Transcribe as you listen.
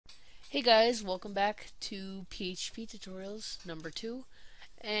Hey guys, welcome back to PHP tutorials number 2.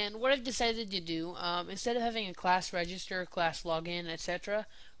 And what I've decided to do, instead of having a class register, class login, etc.,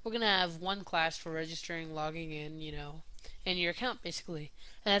 we're gonna have one class for registering, logging in, in your account basically.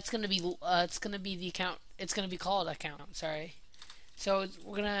 And that's gonna be it's gonna be the account. It's gonna be called account. Sorry. So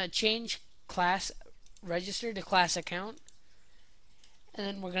we're gonna change class register to class account, and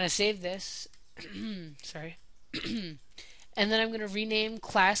then we're gonna save this. Sorry. And then I'm going to rename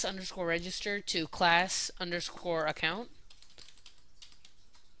class underscore register to class underscore account,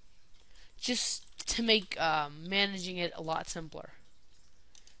 just to make managing it a lot simpler.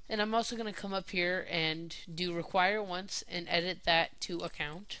 And I'm also going to come up here and do require once and edit that to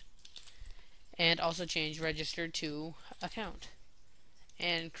account, and also change register to account,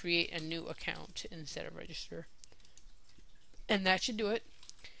 and create a new account instead of register. And that should do it.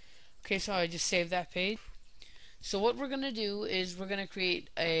 Okay, so I just saved that page. So what we're going to do is we're going to create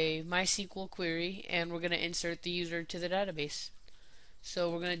a MySQL query, and we're going to insert the user to the database.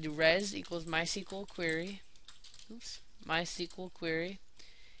 So we're going to do res equals MySQL query, MySQL query,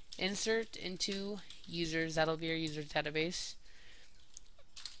 insert into users, that'll be our users database.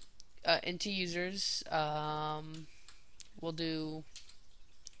 Into users, we'll do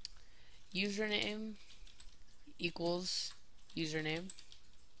username equals username.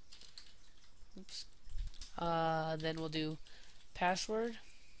 Then we'll do password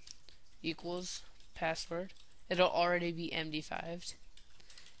equals password. It'll already be MD5'd.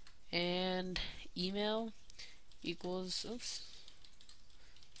 And email equals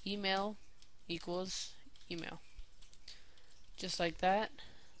email equals email. Just like that.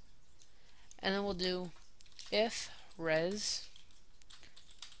 And then we'll do if res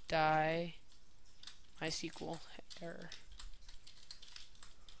die MySQL error.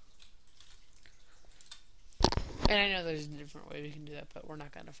 And I know there's a different way we can do that, but we're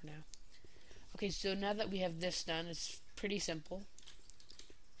not gonna for now. Okay, so now that we have this done, it's pretty simple.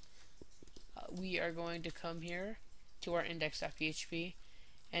 We are going to come here to our index.php,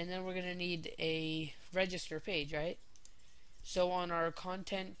 and then we're going to need a register page, right? So on our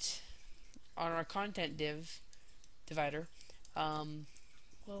content divider,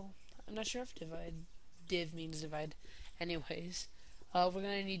 well, I'm not sure if div means divide. Anyways, we're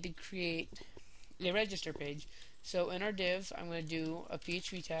going to need to create a register page. So in our div, I'm going to do a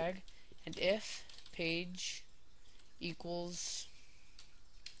PHP tag, and if page equals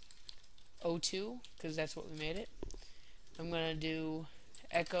 02, because that's what we made it, I'm going to do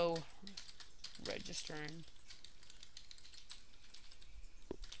echo registering.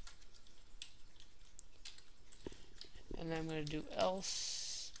 And then I'm going to do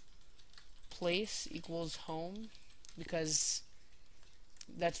else place equals home, because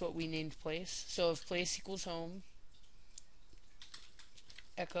that's what we named place. So if place equals home,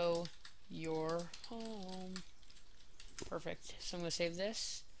 echo your home. Perfect. So I'm going to save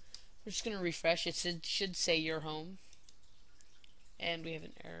this. We're just going to refresh. It should say your home. And we have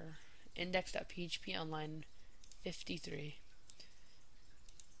an error. Index.php on line 53.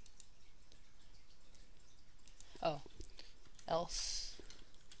 Oh, else.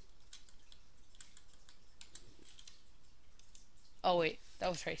 Oh wait, that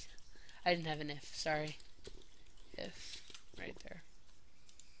was right. I didn't have an if, sorry. If, right there.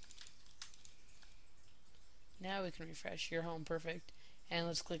 Now we can refresh your home, perfect. And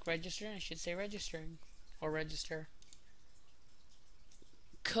let's click register, and it should say registering, or register.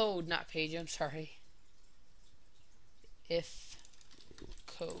 Code, not page, I'm sorry. If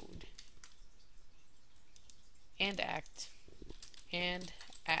code. And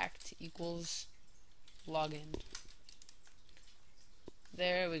act equals login.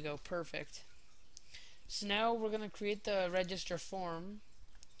 There we go, perfect. So now we're going to create the register form.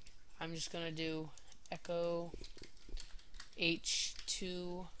 I'm just going to do echo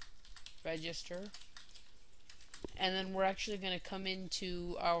h2 register, and then we're actually going to come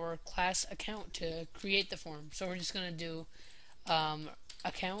into our class account to create the form. So we're just going to do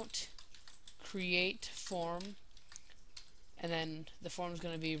account create form, and then the form is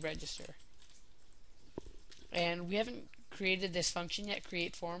going to be register. And we haven't created this function yet,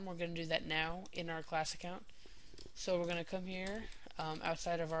 create form. We're going to do that now in our class account. So we're going to come here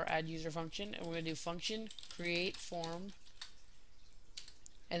outside of our add user function, and we're going to do function create form,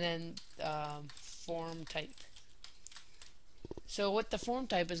 and then form type. So what the form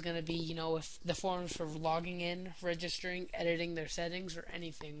type is going to be, if the forms for logging in, registering, editing their settings, or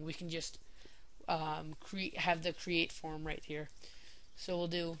anything, we can just have the create form right here. So we'll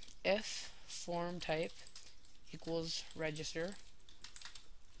do if form type equals register.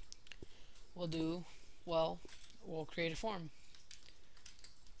 We'll create a form.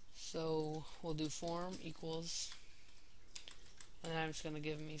 So we'll do form equals, and I'm just going to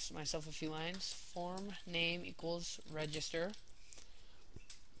give myself a few lines. Form name equals register.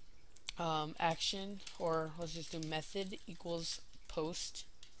 Action, or let's just do method equals post,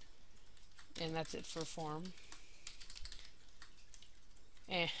 and that's it for form.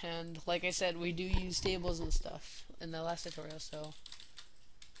 And like I said, we do use tables and stuff in the last tutorial, so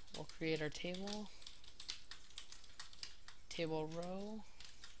we'll create our table row,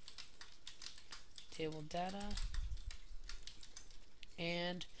 table data,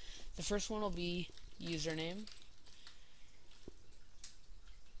 and the first one will be username,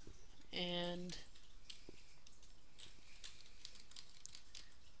 and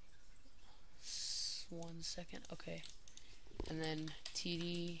one second, okay, and then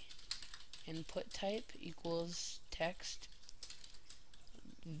td input type equals text,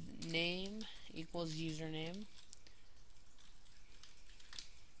 name equals username,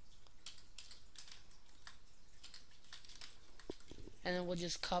 and then we'll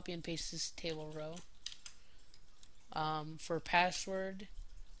just copy and paste this table row. For password,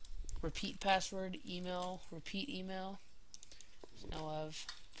 repeat password, email, repeat email. So now we'll have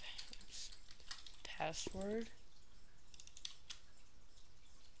password.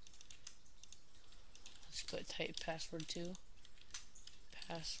 Let's put type password too.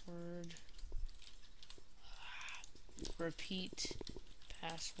 Password, repeat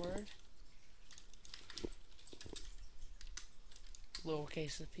password,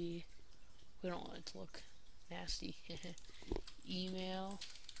 lowercase the p. We don't want it to look nasty. Email,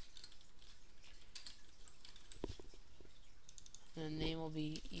 and the name will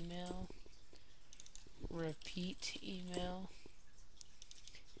be email, repeat email,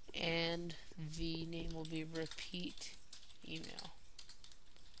 and the name will be repeat email.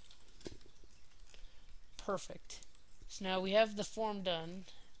 Perfect. So now we have the form done.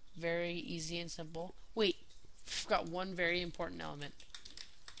 Very easy and simple. Wait, forgot one very important element.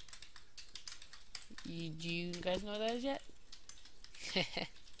 Do you guys know what that is yet?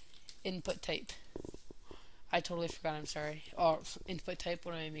 Input type. I totally forgot, I'm sorry. Oh, input type,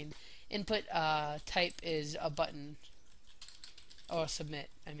 what do I mean? Input type is a button. Oh, submit,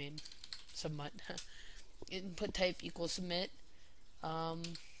 I mean. Submit. Input type equals submit.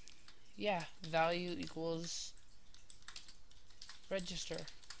 Yeah, value equals register.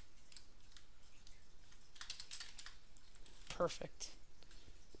 Perfect.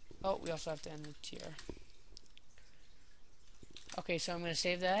 Oh, we also have to end the tier. Okay, so I'm going to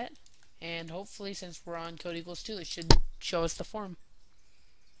save that, and hopefully, since we're on code equals 2, it should show us the form.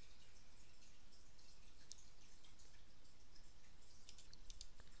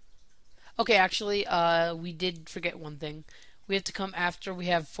 Okay, actually, we did forget one thing. We have to come after we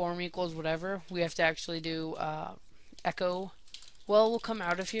have form equals whatever. We have to actually do echo. Well, we'll come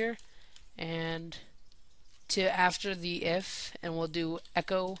out of here and to after the if, and we'll do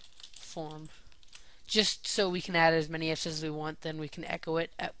echo form. Just so we can add as many ifs as we want, then we can echo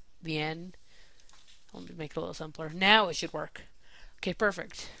it at the end. Let me make it a little simpler. Now it should work. Okay,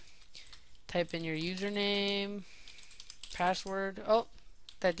 perfect. Type in your username, password. Oh,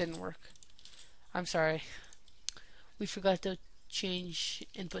 that didn't work. I'm sorry. We forgot to change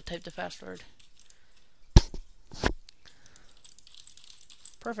input type to password.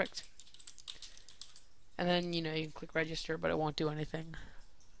 Perfect. And then, you can click register, but it won't do anything.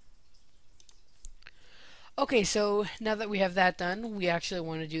 Okay, so now that we have that done, we actually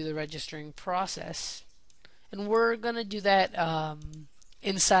want to do the registering process. And we're going to do that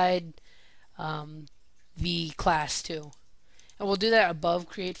inside the class too. And we'll do that above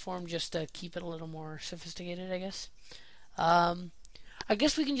create form just to keep it a little more sophisticated, I guess. I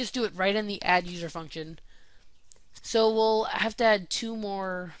guess we can just do it right in the add user function. So we'll have to add 2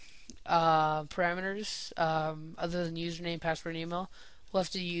 more parameters other than username, password, and email. We'll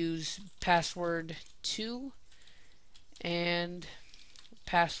have to use password 2 and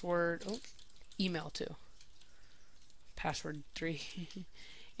password email 2. Password 3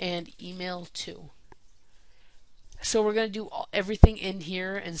 and email 2. So we're going to do everything in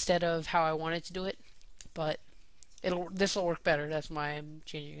here instead of how I wanted to do it, but this will work better. That's why I'm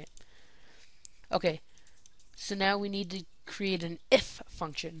changing it. Okay, so now we need to create an if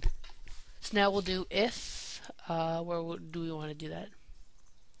function. So now we'll do if. Where do we want to do that?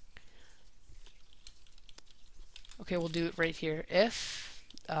 Okay, we'll do it right here. If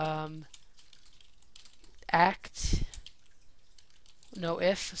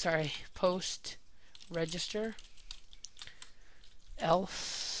post register,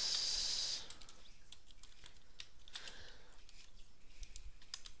 else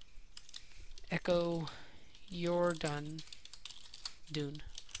echo you're done.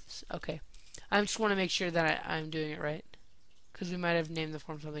 Oops. Okay. I just want to make sure that I'm doing it right, because we might have named the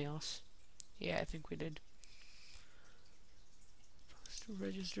form something else. Yeah, I think we did. Post to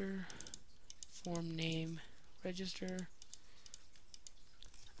register. Form name. Register.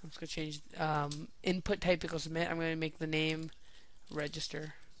 I'm just going to change input type equals submit. I'm going to make the name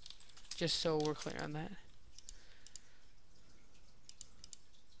register, just so we're clear on that.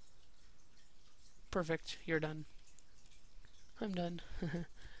 Perfect. You're done. I'm done.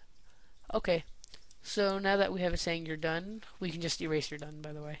 Okay. So now that we have it saying you're done, we can just erase you're done,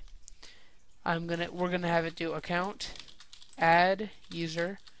 by the way. We're gonna have it do account, add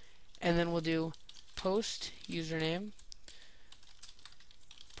user, and then we'll do post username,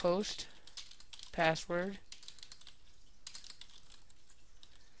 post password,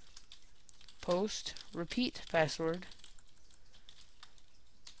 post repeat password,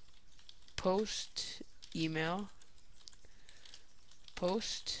 post email,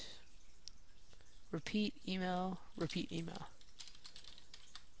 post repeat email, repeat email.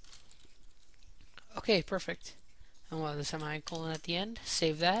 Okay, perfect. And we'll have the semicolon at the end.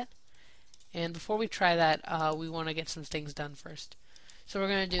 Save that. And before we try that, we want to get some things done first. So we're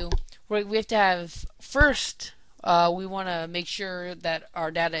going to do, we have to have, first, we want to make sure that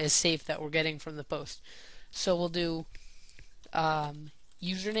our data is safe that we're getting from the post. So we'll do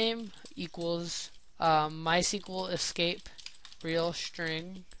username equals MySQL escape real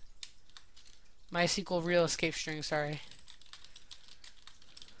string, MySQL real escape string, sorry.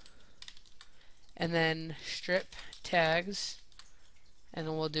 And then strip tags, and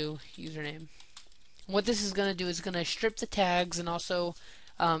then we'll do username. What this is going to do is going to strip the tags and also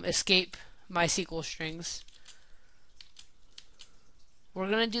escape MySQL strings. We're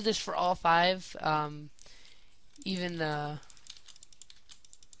going to do this for all 5, even the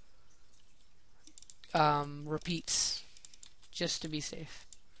repeats, just to be safe.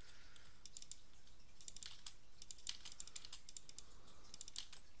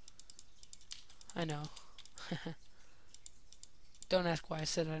 I know. Don't ask why I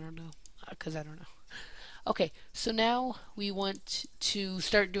said I don't know, because I don't know. Okay, so now we want to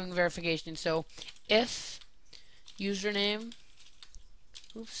start doing verification. So if username,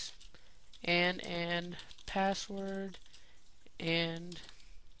 oops, and password and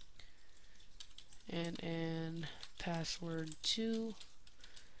password 2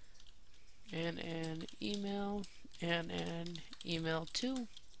 and email and email 2,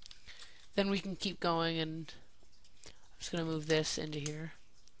 then we can keep going, and I'm just going to move this into here.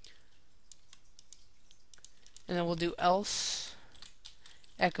 And then we'll do else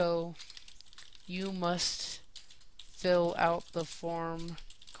echo you must fill out the form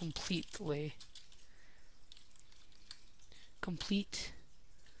completely. Complete.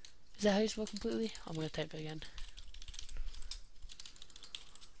 Is that how you spell completely? I'm going to type it again.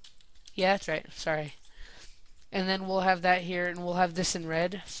 Yeah, that's right. Sorry. And then we'll have that here, and we'll have this in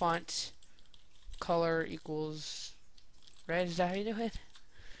red. Font color equals red. Is that how you do it?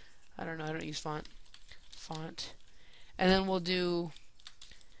 I don't know. I don't use font. And then we'll do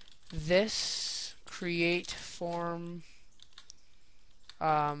this create form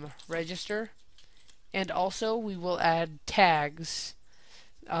register, and also we will add tags.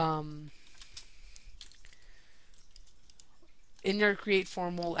 In your create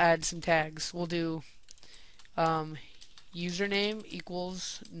form, we'll add some tags. We'll do username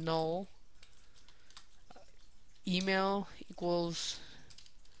equals null, email equals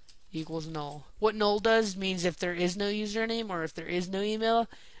null. What null does means if there is no username or if there is no email,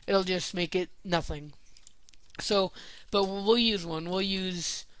 it'll just make it nothing. So, but we'll use one. We'll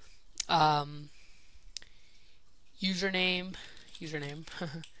use username,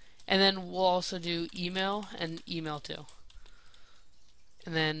 and then we'll also do email and email 2,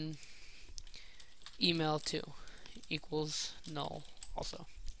 and then email 2 equals null also.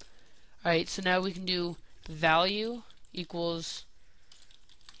 Alright, so now we can do value equals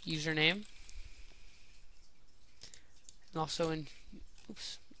username, and also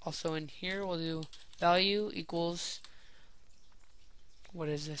in here we'll do value equals, what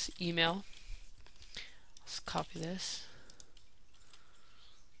is this, email. Let's copy this,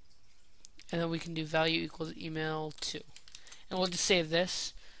 and then we can do value equals email 2, and we'll just save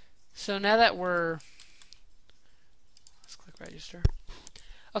this. So now that let's click register.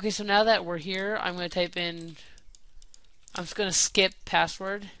 Okay, so now that we're here, I'm going to type in, I'm just going to skip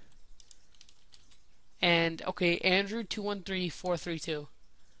password, and okay, Andrew 213432.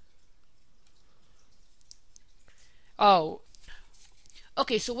 Oh,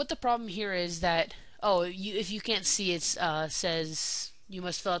 okay. So what the problem here is that if you can't see, it says you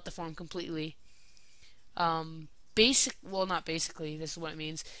must fill out the form completely. not basically, this is what it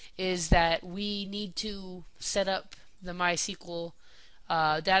means, is that we need to set up the MySQL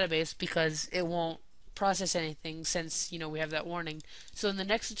database because it won't process anything since we have that warning. So in the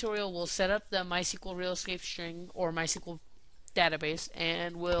next tutorial we'll set up the MySQL real escape string or MySQL database,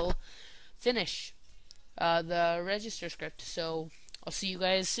 and we'll finish the register script. So I'll see you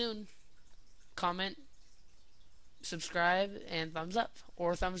guys soon. Comment, subscribe, and thumbs up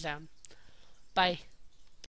or thumbs down. Bye.